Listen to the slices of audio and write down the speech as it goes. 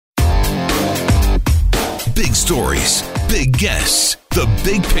Big stories, big guests, the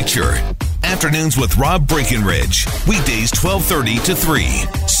big picture. Afternoons with Rob Breckenridge. Weekdays 12:30 to 3,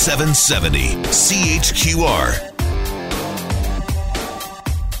 770 CHQR.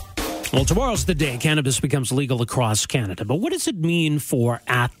 Well, tomorrow's the day cannabis becomes legal across Canada. But what does it mean for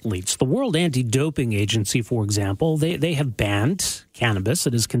athletes? The World Anti-Doping Agency, for example, they have banned cannabis.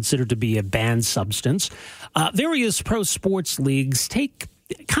 It is considered to be a banned substance. Various pro sports leagues take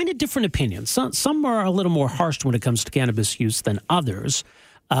kind of different opinions. Some are a little more harsh when it comes to cannabis use than others.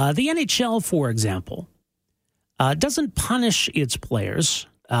 The NHL, for example, doesn't punish its players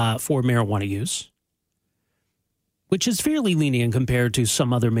for marijuana use, which is fairly lenient compared to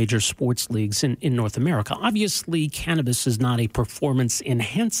some other major sports leagues in North America. Obviously, cannabis is not a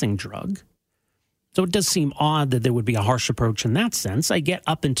performance-enhancing drug, so it does seem odd that there would be a harsh approach in that sense. I get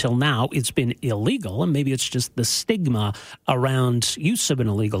up until now, it's been illegal, and maybe it's just the stigma around use of an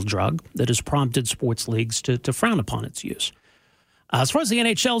illegal drug that has prompted sports leagues to frown upon its use. As far as the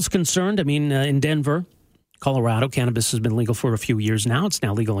NHL is concerned, I mean, in Denver, Colorado, cannabis has been legal for a few years now. It's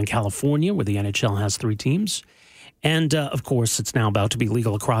now legal in California, where the NHL has 3 teams. And, of course, it's now about to be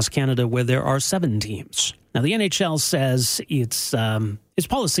legal across Canada, where there are 7 teams. Now, the NHL says its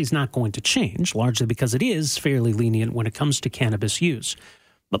policy is not going to change, largely because it is fairly lenient when it comes to cannabis use.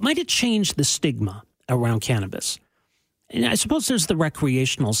 But might it change the stigma around cannabis? And I suppose there's the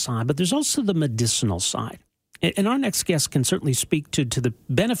recreational side, but there's also the medicinal side. And our next guest can certainly speak to the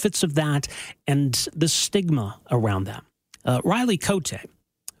benefits of that and the stigma around that. Riley Cote,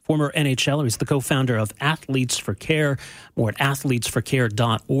 former NHLer, is the co-founder of Athletes for Care. More at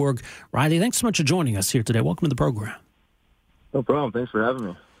athletesforcare.org. Riley, thanks so much for joining us here today. Welcome to the program. No problem. Thanks for having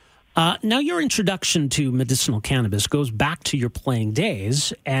me. Now, your introduction to medicinal cannabis goes back to your playing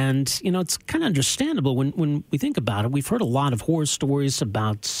days, and, you know, it's kind of understandable when we think about it. We've heard a lot of horror stories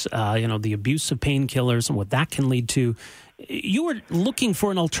about, the abuse of painkillers and what that can lead to. You were looking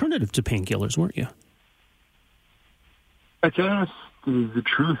for an alternative to painkillers, weren't you? I tell you, the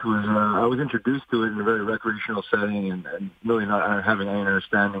truth was I was introduced to it in a very recreational setting and really not having any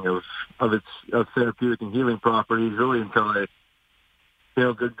understanding of its therapeutic and healing properties, really until I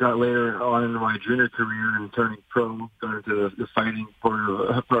got later on in my junior career and turning pro, got into the fighting part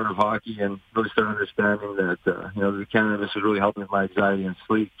of hockey, and really started understanding that the cannabis was really helping with my anxiety and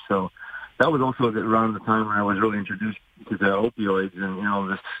sleep. So that was also around the time when I was really introduced to the opioids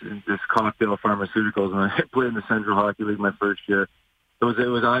and this cocktail of pharmaceuticals. And I played in the Central Hockey League my first year. It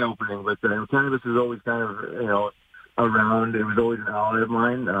was eye opening, but cannabis is always kind of around. It was always an ally of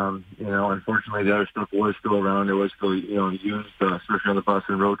mine. Unfortunately, the other stuff was still around. It was still, used, especially on the bus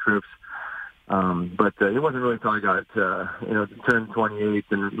and road trips. But it wasn't really until I got, turned 28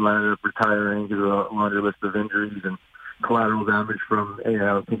 and landed up retiring because of a laundry list of injuries and collateral damage from,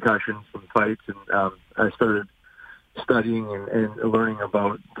 concussions from fights. And I started studying and learning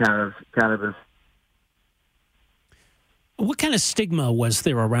about cannabis. What kind of stigma was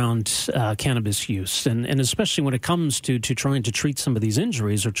there around cannabis use, and especially when it comes to trying to treat some of these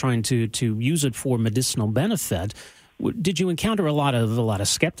injuries or trying to use it for medicinal benefit? Did you encounter a lot of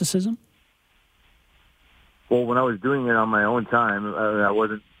skepticism? Well, when I was doing it on my own time, I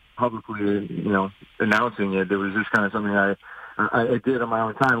wasn't publicly, announcing it. It was just kind of something I did on my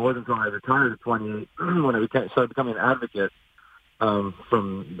own time. It wasn't until I retired at 28 when I started becoming an advocate.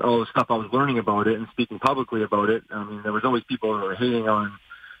 From all the stuff I was learning about it and speaking publicly about it. I mean, there was always people that were hating on,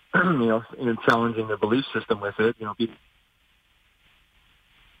 challenging their belief system with it. People.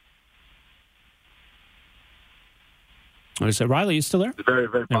 What is that, Riley? You still there? It was very,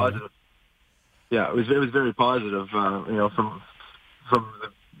 very positive. Yeah, it was very positive. From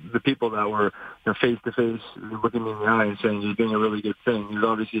the people that were face to face, looking me in the eye and saying you're doing a really good thing. There's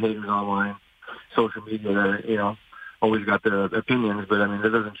obviously haters online, social media that always got their opinions, but I mean, that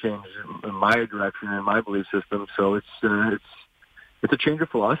doesn't change my direction and my belief system. So it's a change of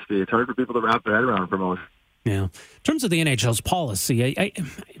philosophy. It's hard for people to wrap their head around for most. Yeah. In terms of the NHL's policy,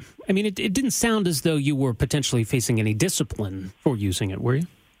 I mean, it didn't sound as though you were potentially facing any discipline for using it, were you?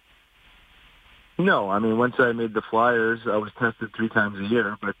 No. I mean, once I made the Flyers, I was tested 3 times a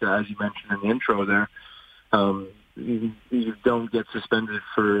year. But as you mentioned in the intro there, you don't get suspended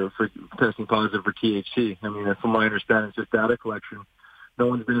for testing positive for THC. I mean, from my understanding, it's just data collection. No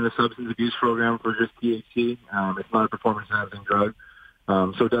one's been in the substance abuse program for just THC. It's not a performance-enhancing drug.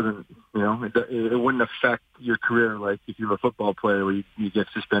 So it doesn't, it wouldn't affect your career like if you were a football player where you get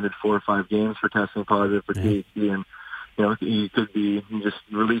suspended 4 or 5 games for testing positive for THC, and you could be just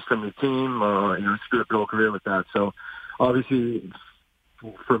released from the team or screw up your whole career with that. So obviously,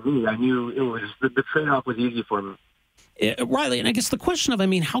 for me, I knew it was the trade-off was easy for me. Riley, and I guess the question of,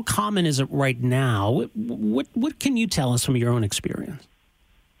 how common is it right now? What can you tell us from your own experience?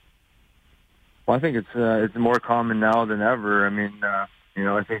 Well, I think it's more common now than ever. I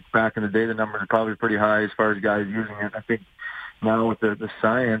think back in the day the numbers are probably pretty high as far as guys using it. I think now with the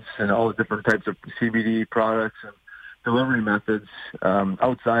science and all the different types of CBD products and delivery methods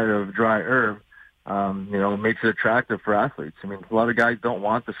outside of dry herb, makes it attractive for athletes. A lot of guys don't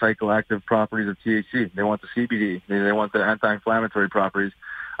want the psychoactive properties of THC. They want the CBD. They want the anti-inflammatory properties.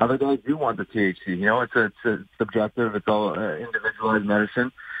 Other guys do want the THC. It's subjective. It's all individualized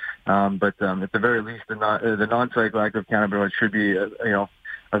medicine. But at the very least, the non-psychoactive cannabinoids should be,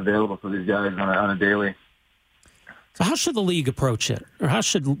 available for these guys on a daily. So how should the league approach it? Or how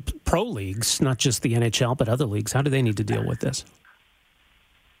should pro leagues, not just the NHL, but other leagues, how do they need to deal with this?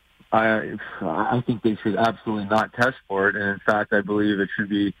 I think they should absolutely not test for it. And in fact, I believe it should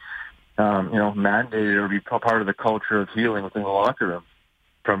be, mandated or be part of the culture of healing within the locker room,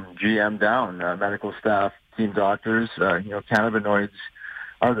 from GM down, medical staff, team doctors. Cannabinoids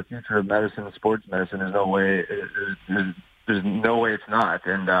are the future of medicine and sports medicine. There's no way it's not.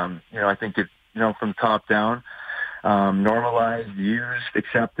 And, I think it, from top down, normalized, used,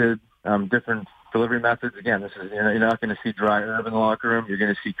 accepted, different delivery methods. Again, this is, you're not going to see dry herb in the locker room. You're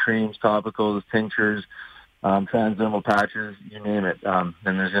going to see creams, topicals, tinctures, transdermal patches, you name it. And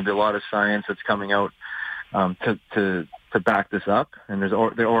there's going to be a lot of science that's coming out to back this up. And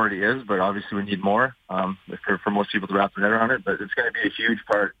there already is, but obviously we need more for most people to wrap their head around it. But it's going to be a huge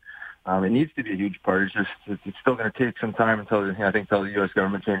part. It needs to be a huge part. It's still going to take some time until the U.S.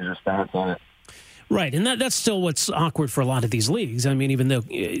 government changes their stance on it. Right, and that's still what's awkward for a lot of these leagues. Even though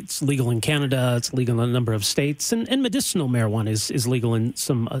it's legal in Canada, it's legal in a number of states, and medicinal marijuana is legal in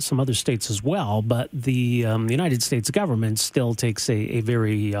some other states as well, but the United States government still takes a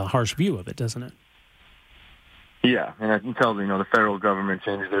very harsh view of it, doesn't it? Yeah, and until the federal government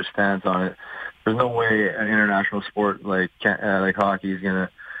changes their stance on it, there's no way an international sport like hockey is going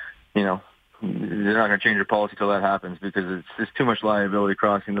to, they're not going to change their policy till that happens, because it's too much liability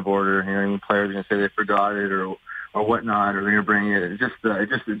crossing the border. Players are going to say they forgot it or whatnot, or they're going to bring it.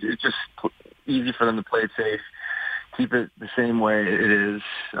 It's just easy for them to play it safe, keep it the same way it is.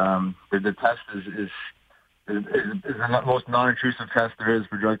 The test is the most non-intrusive test there is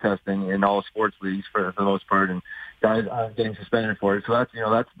for drug testing in all sports leagues for the most part, and guys aren't getting suspended for it. So that's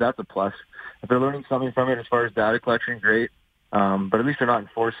a plus. If they're learning something from it as far as data collection, great. But at least they're not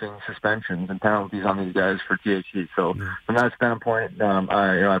enforcing suspensions and penalties on these guys for THC. So from that standpoint,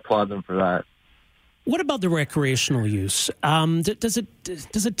 I applaud them for that. What about the recreational use? Does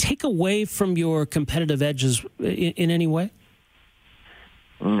it take away from your competitive edges in any way?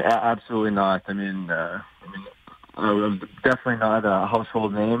 Absolutely not. I was definitely not a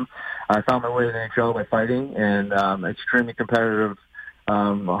household name. I found my way to the NHL by fighting, and extremely competitive.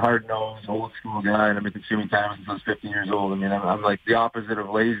 A hard-nosed, old-school guy, and I've been consuming cannabis since I was 15 years old. I'm like the opposite of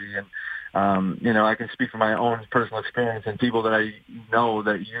lazy, and I can speak from my own personal experience and people that I know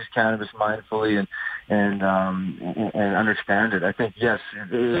that use cannabis mindfully and understand it. I think yes.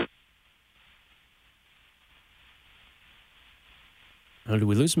 Oh, did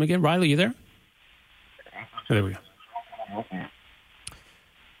we lose him again? Riley, you there? There we go. Okay.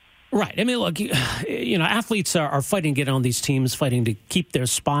 Right. Look, athletes are fighting to get on these teams, fighting to keep their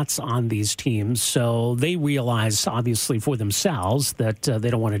spots on these teams. So they realize, obviously, for themselves that they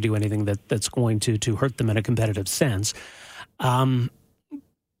don't want to do anything that's going to hurt them in a competitive sense. I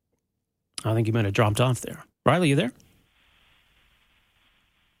think you might have dropped off there. Riley, you there?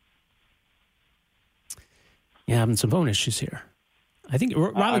 Yeah, having some phone issues here. I think,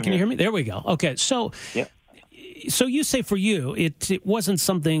 Riley, can you hear me? There we go. Okay, so... Yeah. So you say for you, it wasn't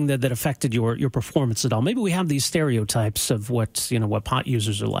something that affected your performance at all. Maybe we have these stereotypes of what pot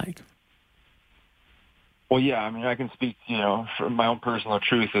users are like. Well, yeah, I can speak, from my own personal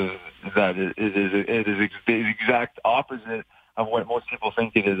truth is that it is the exact opposite of what most people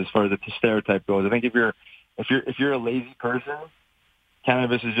think it is as far as the stereotype goes. I think if you're a lazy person,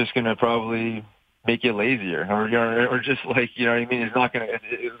 cannabis is just going to probably make you lazier, or just like, it's not going to.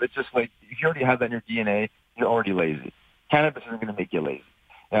 It's just like if you already have that in your DNA, you're already lazy. Cannabis isn't going to make you lazy,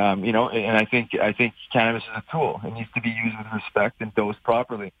 and I think cannabis is a tool. It needs to be used with respect and dosed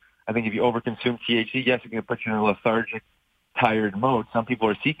properly. I think if you overconsume THC, yes, it can put you in a lethargic, tired mode. Some people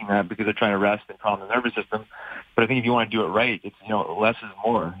are seeking that because they're trying to rest and calm the nervous system. But I think if you want to do it right, it's less is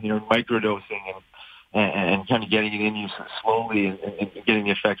more. Microdosing and kind of getting it in you slowly and getting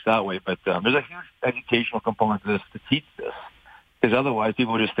the effects that way. But there's a huge educational component to this to teach this, because otherwise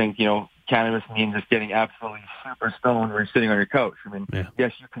people just think cannabis means just getting absolutely super stoned when you're sitting on your couch.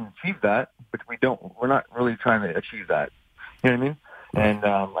 Yes, you can achieve that, but we're not really trying to achieve that. You know what I mean? And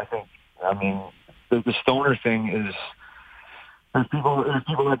I think the stoner thing is there's people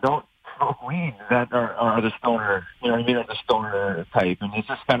that don't smoke weed that are the stoner, you know what I mean, are the stoner type. And it's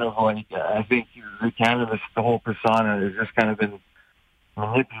just kind of like, I think the cannabis, the whole persona has just kind of been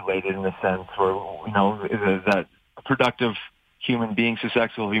manipulated in a sense where, you know, that productive human beings,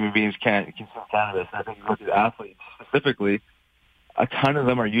 successful human beings can't consume cannabis. And I think you look at athletes specifically, a ton of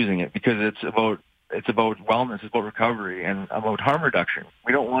them are using it because it's about wellness, it's about recovery, and about harm reduction.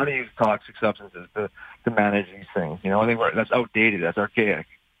 We don't want to use toxic substances to manage these things. You know, I think that's outdated, that's archaic.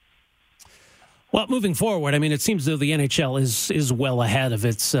 Well, moving forward, I mean, it seems though the NHL is well ahead of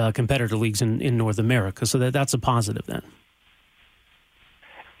its competitor leagues in North America, so that's a positive then.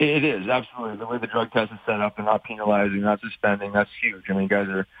 It is, absolutely. The way the drug test is set up and not penalizing, not suspending, that's huge. I mean, guys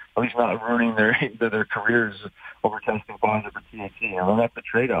are at least not ruining their careers over testing positive for THC. You know, that's the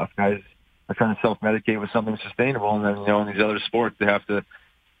trade-off. Guys are trying to self-medicate with something sustainable, and then, you know, in these other sports, they have to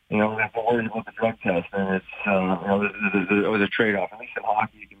worry about the drug test, and it's, there's a trade-off. At least in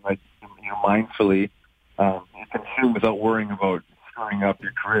hockey, you can, mindfully consume without worrying about screwing up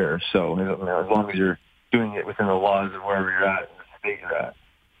your career. So, as long as you're doing it within the laws of wherever you're at, and the state you're at.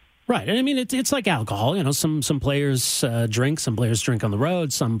 Right. And I mean, it's like alcohol. You know, some players drink, some players drink on the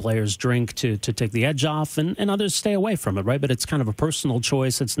road, some players drink to take the edge off, and others stay away from it, right? But it's kind of a personal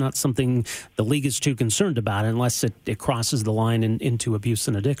choice. It's not something the league is too concerned about unless it crosses the line into abuse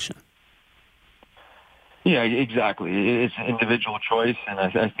and addiction. Yeah, exactly. It's an individual choice, and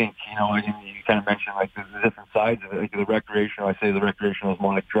I think, you know, you kind of mentioned like the different sides of it. Like the recreational, I say the recreational is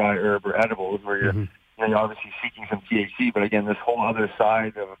more like dry herb or edibles, where you're obviously seeking some THC, but again, this whole other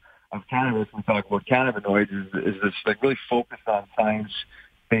side of cannabis, when we talk about cannabinoids, is this like really focused on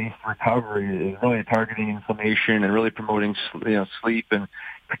science-based recovery, is really targeting inflammation and really promoting sleep and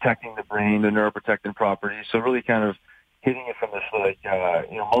protecting the brain, the neuroprotectant properties. So really kind of hitting it from this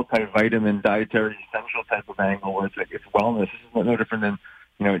multivitamin dietary essential type of angle where it's like it's wellness. This is no different than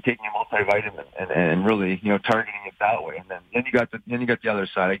taking a multivitamin and really targeting it that way. And then you got the other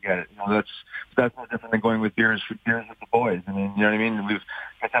side. I get it. That's no different than going with beers with the boys. I mean, you know what I mean?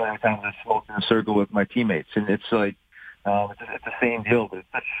 I tell you times I smoked in a circle with my teammates, and it's like it's the same deal, but it's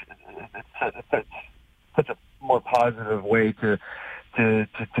such a more positive way to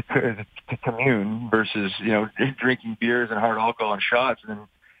commune versus drinking beers and hard alcohol and shots and then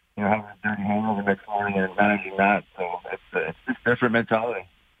having a dirty hangover next morning and managing that. So it's just different mentality.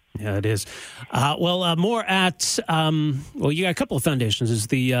 Yeah, it is. More at you got a couple of foundations. There's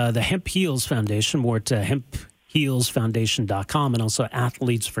the Hemp Heals Foundation, more at hemphealsfoundation.com, and also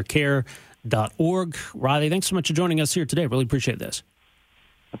athletesforcare.org. Riley, thanks so much for joining us here today. Really appreciate this.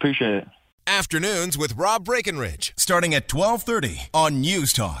 Appreciate it. Afternoons with Rob Breckenridge, starting at 12:30 on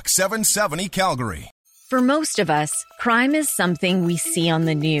News Talk 770 Calgary. For most of us, crime is something we see on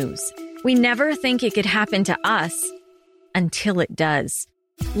the news. We never think it could happen to us until it does.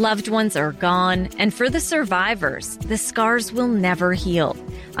 Loved ones are gone, and for the survivors, the scars will never heal.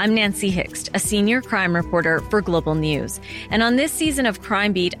 I'm Nancy Hixt, a senior crime reporter for Global News. And on this season of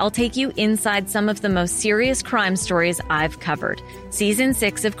Crime Beat, I'll take you inside some of the most serious crime stories I've covered. Season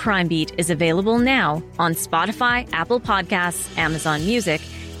 6 of Crime Beat is available now on Spotify, Apple Podcasts, Amazon Music,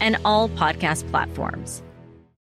 and all podcast platforms.